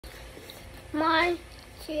1,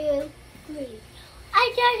 2, 3.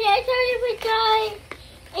 I just every time,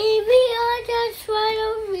 and we all just run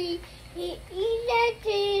over me.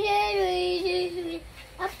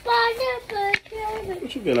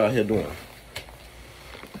 What you been out here doing?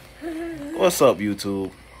 What's up,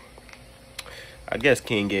 YouTube? I guess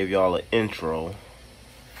King gave y'all an intro.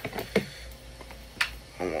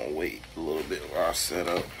 I'm gonna wait a little bit while I set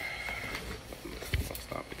up.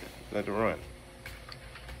 Stop it. Let it run.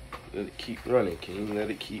 Let it keep running, King. Let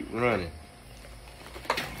it keep running.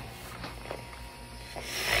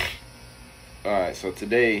 Alright, so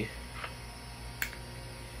today,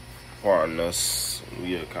 pardon us,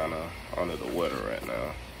 we are kind of under the weather right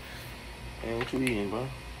now. Man, what you eating, bro?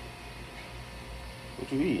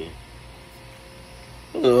 What you eating?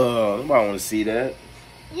 Ugh, nobody want to see that.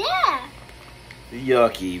 Yeah.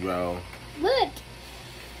 Yucky, bro. Look.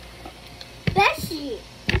 Bessie.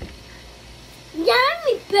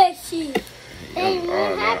 Yummy Bessie. I don't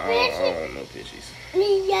want no fishies.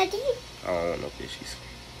 Me yummy? I don't want no fishies.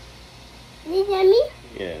 Me yummy?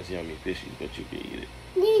 Yeah, it's yummy fishy, but you can eat it.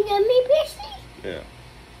 Me yummy Bessie? Yeah.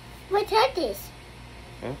 What's this?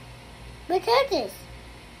 Huh? What's this?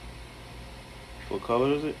 What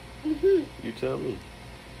color is it? You tell me.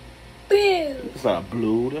 Blue. It's not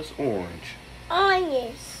blue, that's orange.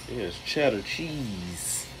 Orange. Yeah, it's cheddar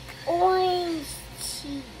cheese. Orange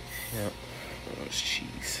cheese. Yep. Orange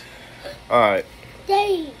cheese. Alright.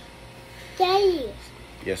 Daddy.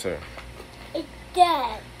 Yes, sir. It's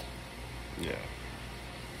dead. Yeah.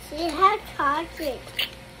 She has chocolate.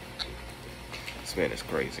 This man is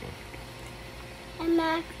crazy. Am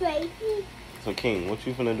I crazy? So, King, what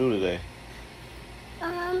you finna do today?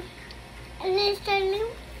 Listening.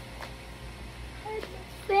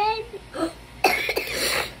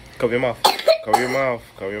 Cover your mouth. Cover your mouth.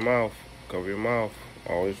 Cover your mouth. Cover your mouth.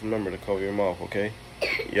 Always remember to cover your mouth, okay?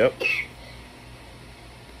 Yep.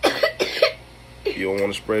 You don't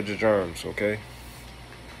want to spread your germs, okay?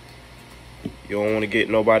 You don't want to get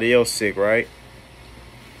nobody else sick, right?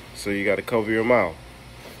 So you got to cover your mouth.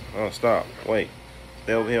 Oh, stop. Wait.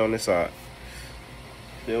 Stay over here on this side.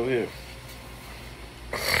 Stay over here.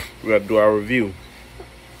 We got to do our review.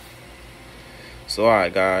 So,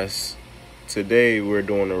 alright, guys. Today, we're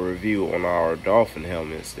doing a review on our Dolphin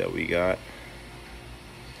helmets that we got.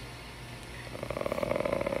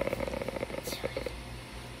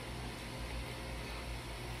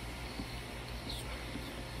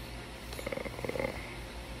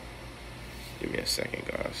 Give me a second,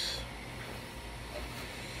 guys.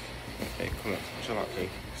 Hey, come on. Chill out, King.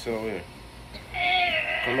 Sit over here.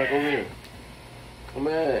 Come back over here. Come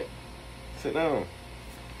back. Sit down.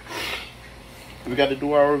 We got to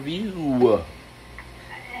do our review.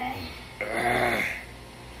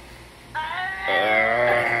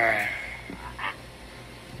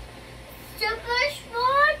 Super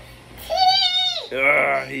strong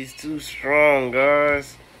tea. He's too strong,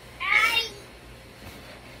 guys.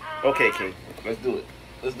 Okay, King. Let's do it.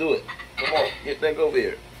 Let's do it. Come on. Get that over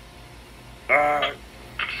here.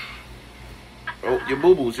 Oh, your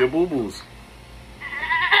boo-boos. Your boo-boos.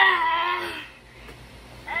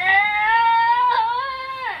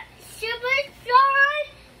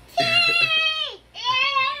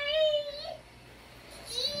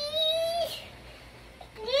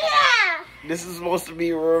 This is supposed to be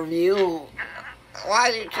a review. Why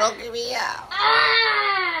are you choking me out?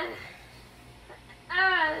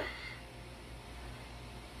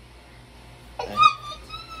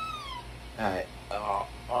 Alright.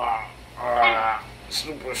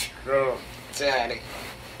 Super strong. Daddy.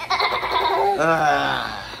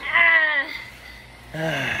 Alright.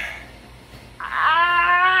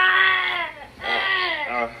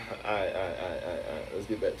 Let's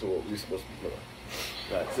get back to what we're supposed to be doing.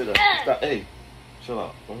 Alright, sit up. Stop. Hey, chill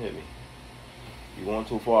out. Don't hit me. You're going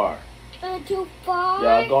too far. Too far?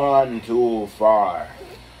 Y'all gone too far.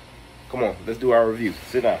 Come on, let's do our review.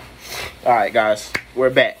 Sit down. Alright, guys. We're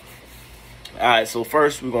back. Alright, so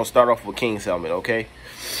first we're going to start off with King's helmet, okay?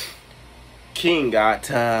 King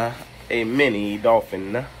got a mini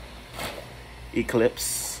Dolphin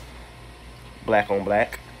Eclipse. Black on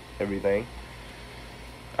black. Everything.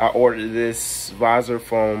 I ordered this visor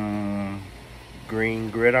from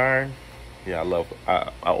Gridiron. Yeah,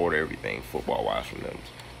 I order everything football wise from them.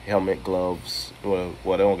 Helmet, gloves. Well,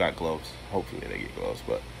 they don't got gloves. Hopefully they get gloves,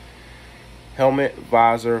 but helmet,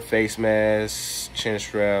 visor, face mask, chin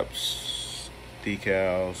straps,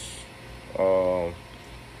 decals.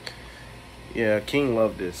 Yeah, King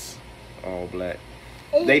loved this. All black.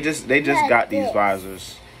 They just got these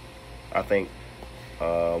visors, I think,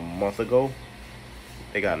 a month ago.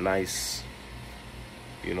 They got nice,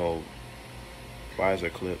 visor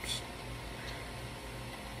clips.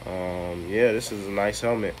 Yeah, this is a nice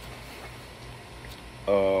helmet.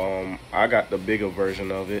 I got the bigger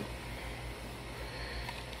version of it.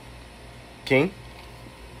 King,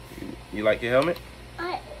 you like your helmet?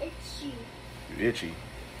 Itchy. You itchy.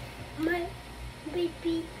 My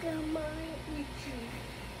baby got my itchy.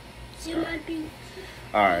 See my baby.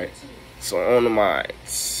 All right. So on to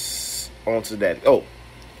mines. On to that. Oh,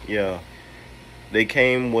 yeah. They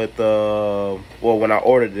came with well, when I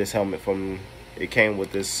ordered this helmet from, it came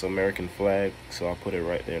with this American flag, so I put it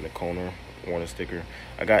right there in the corner. Warning sticker.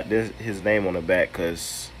 I got his name on the back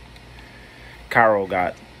because Cairo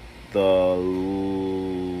got the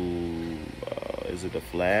is it the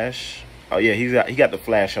Flash? Oh yeah, he got the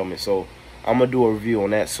Flash helmet. So I'm gonna do a review on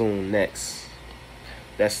that soon. Next,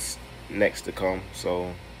 that's next to come.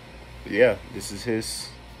 So yeah, this is his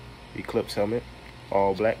Eclipse helmet,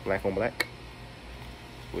 all black, black on black,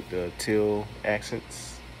 with the teal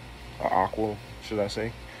accents, or aqua, should I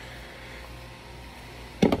say?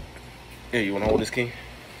 Yeah, you wanna hold this, King?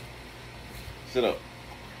 Sit up.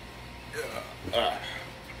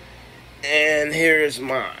 And here's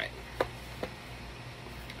mine.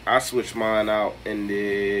 I switched mine out and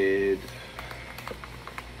did,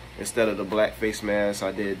 instead of the black face mask,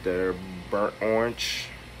 I did the burnt orange.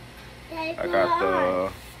 I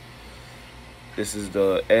got this is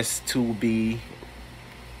the S2B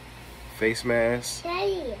face mask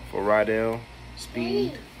for Riddle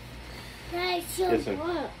Speed. That's so Yes, sir.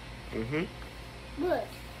 good. Look.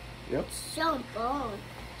 Yep. So bomb.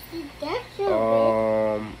 See, that's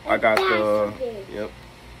so big. I got That's the big. yep.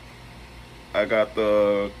 I got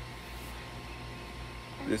the.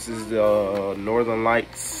 This is the Northern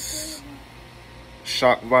Lights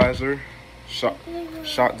shock visor, shock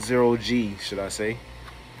 0G, should I say?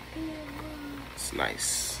 It's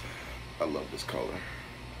nice. I love this color.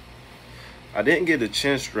 I didn't get a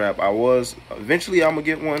chin strap. Eventually I'm gonna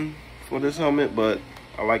get one for this helmet, but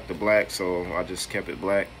I like the black, so I just kept it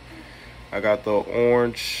black. I got the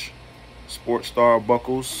orange Sport Star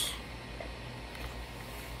buckles.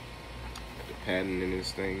 The padding in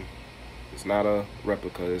this thing. It's not a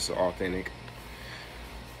replica, it's an authentic.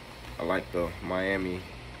 I like the Miami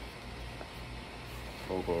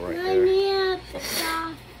logo right there.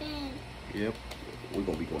 Yep. We're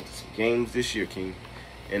gonna be going to some games this year, King.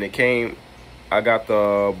 And it came, I got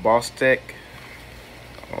the Boss Tech.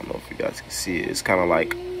 I don't know if you guys can see it. It's kind of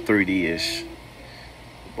like 3D-ish.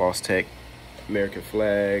 Boss Tech, American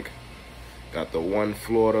flag. Got the One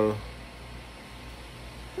Florida.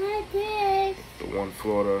 The One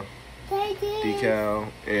Florida decal.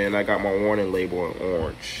 And I got my warning label in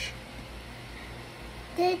orange.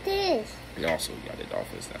 And also you got the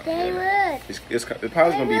Dolphins down there. It's probably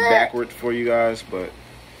going to be backwards for you guys, but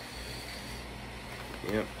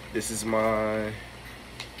yep. This is my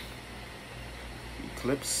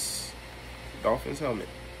Eclipse Dolphins helmet.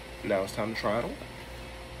 Now it's time to try it on.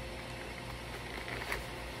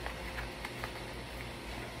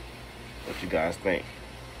 What you guys think?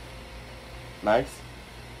 Nice?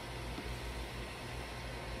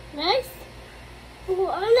 Nice? Oh,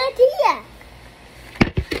 I'm not here.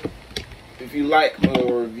 If you like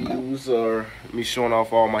more reviews or me showing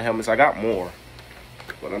off all my helmets, I got more.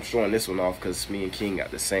 But I'm showing this one off because me and King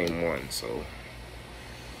got the same one, so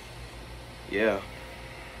yeah.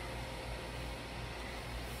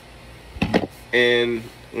 And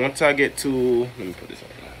once I get to, let me put this on.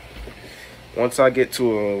 Once I get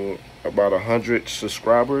to about 100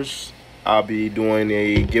 subscribers, I'll be doing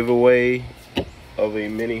a giveaway of a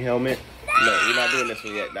mini helmet. No, we're not doing this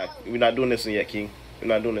one yet. We're not doing this one yet, King. We're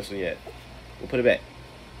not doing this one yet. Go put it back.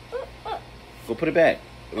 Go put it back.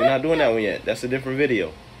 We're not doing that one yet. That's a different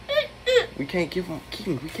video. We can't give them,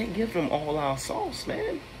 King, we can't give them all our sauce,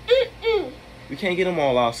 man. We can't get them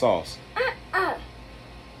all our sauce.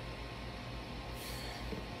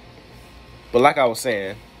 But like I was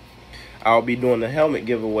saying, I'll be doing the helmet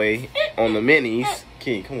giveaway on the minis.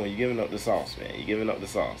 King, come on, you're giving up the sauce, man. You're giving up the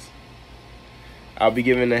sauce. I'll be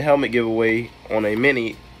giving the helmet giveaway on a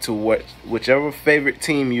mini to whichever favorite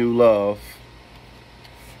team you love.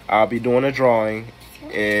 I'll be doing a drawing,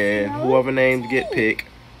 and whoever names get picked,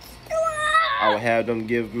 I will have them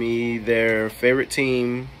give me their favorite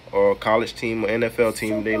team or college team or NFL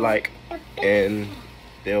team they like, and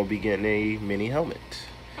they'll be getting a mini helmet.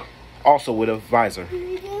 Also with a visor,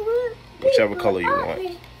 whichever color you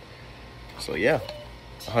want. So yeah,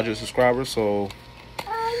 100 subscribers. So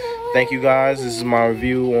thank you guys. This is my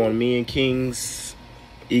review on me and King's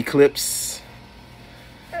Eclipse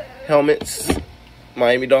helmets,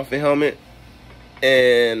 Miami Dolphin helmet,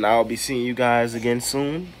 and I'll be seeing you guys again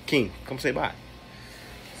soon. King, come say bye.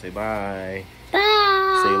 Say bye.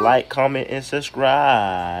 Bye. Say like, comment, and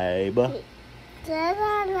subscribe.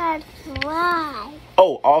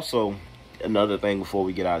 Oh, also, another thing before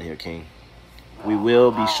we get out of here, King. We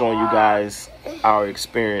will be showing you guys our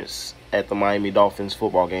experience at the Miami Dolphins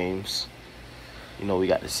football games. You know, we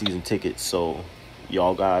got the season tickets, so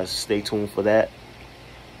y'all guys stay tuned for that.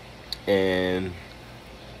 And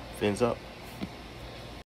fins up.